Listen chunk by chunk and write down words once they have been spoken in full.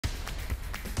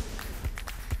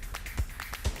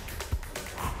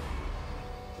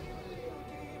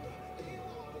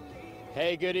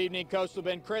Hey, good evening, Coastal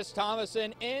Bend. Chris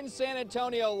Thomason in San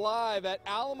Antonio live at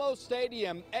Alamo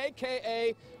Stadium,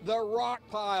 a.k.a. the Rock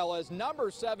Pile, as number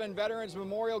 7 Veterans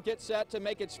Memorial gets set to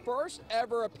make its first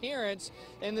ever appearance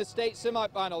in the state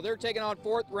semifinal. They're taking on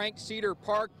 4th-ranked Cedar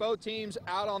Park. Both teams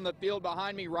out on the field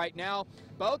behind me right now.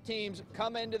 Both teams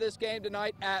come into this game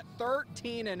tonight at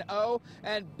 13-0,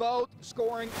 and both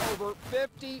scoring over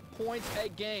 50 points a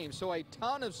game. So a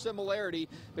ton of similarity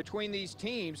between these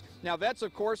teams. Now, Vets,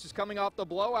 of course, is coming off the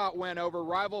blowout win over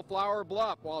rival Flower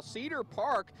Bluff, while Cedar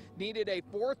Park needed a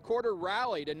fourth-quarter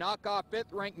rally to knock off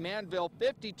 5th-ranked Manville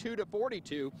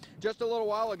 52-42. Just a little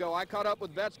while ago, I caught up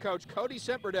with Vets coach Cody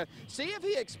Semper to see if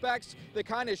he expects the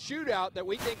kind of shootout that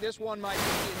we think this one might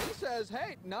be, and he says,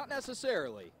 hey, not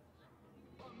necessarily.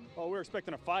 Oh, we're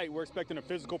expecting a fight. We're expecting a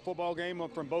physical football game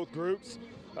from both groups.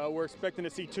 We're expecting to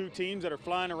see two teams that are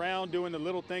flying around doing the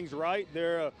little things right.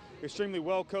 They're an extremely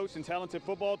well-coached and talented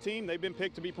football team. They've been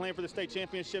picked to be playing for the state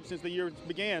championship since the year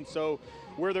began. So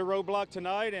we're their roadblock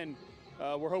tonight, and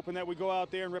we're hoping that we go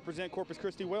out there and represent Corpus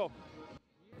Christi well.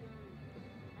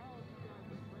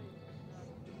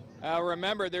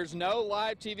 Remember, there's no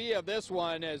live TV of this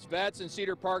one as Vets and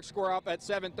Cedar Park square off at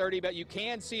 7:30, but you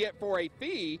can see it for a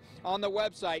fee on the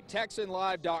website,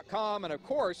 texanlive.com. And, of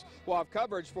course, we'll have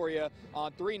coverage for you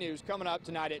on 3 News coming up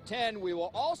tonight at 10. We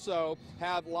will also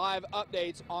have live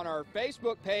updates on our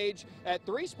Facebook page at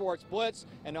 3 Sports Blitz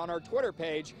and on our Twitter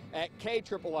page at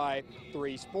KIII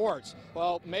 3 Sports.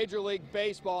 Well, Major League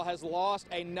Baseball has lost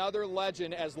another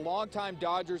legend as longtime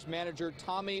Dodgers manager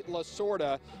Tommy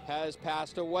Lasorda has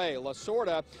passed away.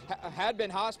 Lasorda had been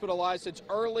hospitalized since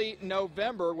early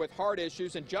November with heart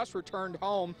issues and just returned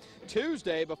home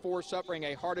Tuesday before suffering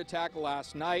a heart attack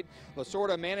last night.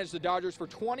 Lasorda managed the Dodgers for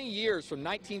 20 years from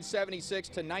 1976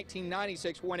 to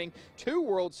 1996, winning 2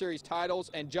 World Series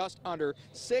titles and just under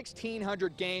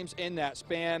 1,600 games in that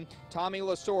span. Tommy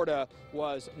Lasorda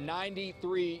was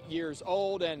 93 years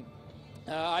old, and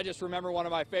I just remember one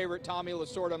of my favorite Tommy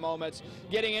Lasorda moments,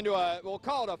 getting into we'll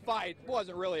call it a fight. It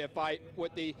wasn't really a fight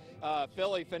with the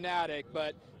Philly fanatic,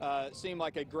 but seemed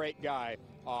like a great guy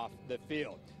off the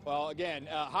field. Well, again,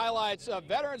 highlights of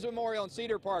Veterans Memorial in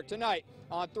Cedar Park tonight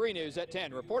on 3 News at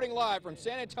 10. Reporting live from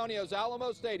San Antonio's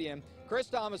Alamo Stadium, Chris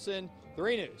Thomason,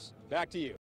 3 News. Back to you.